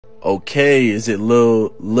Okay, is it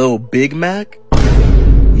Lil Big Mac?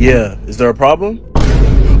 Yeah, is there a problem?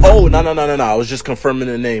 Oh, no, I was just confirming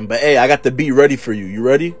the name. But hey, I got the beat ready for you. You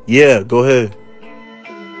ready? Yeah, go ahead.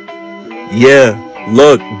 Yeah,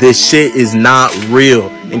 look, this shit is not real.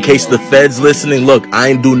 In case the feds listening, look, I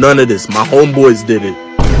ain't do none of this. My homeboys did it.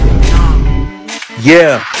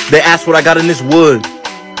 Yeah, they asked what I got in this wood.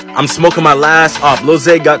 I'm smoking my last op. Lil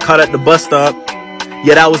Zay got caught at the bus stop.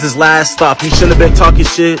 Yeah, that was his last stop. He shouldn't have been talking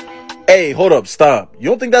shit. Hey, hold up, stop. You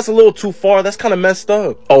don't think that's a little too far? That's kind of messed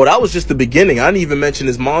up. Oh, that was just the beginning. I didn't even mention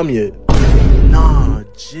his mom yet. Nah,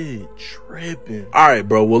 jit, tripping. Alright,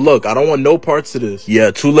 bro. Well, look, I don't want no parts of this.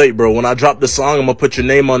 Yeah, too late, bro. When I drop the song, I'm gonna put your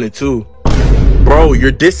name on it, too. Bro,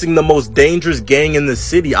 you're dissing the most dangerous gang in the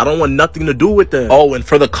city. I don't want nothing to do with that. Oh, and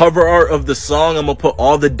for the cover art of the song, I'm gonna put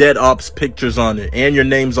all the dead ops pictures on it. And your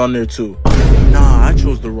name's on there, too. Nah, I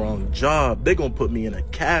chose the wrong job. They gonna put me in a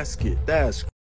casket. That's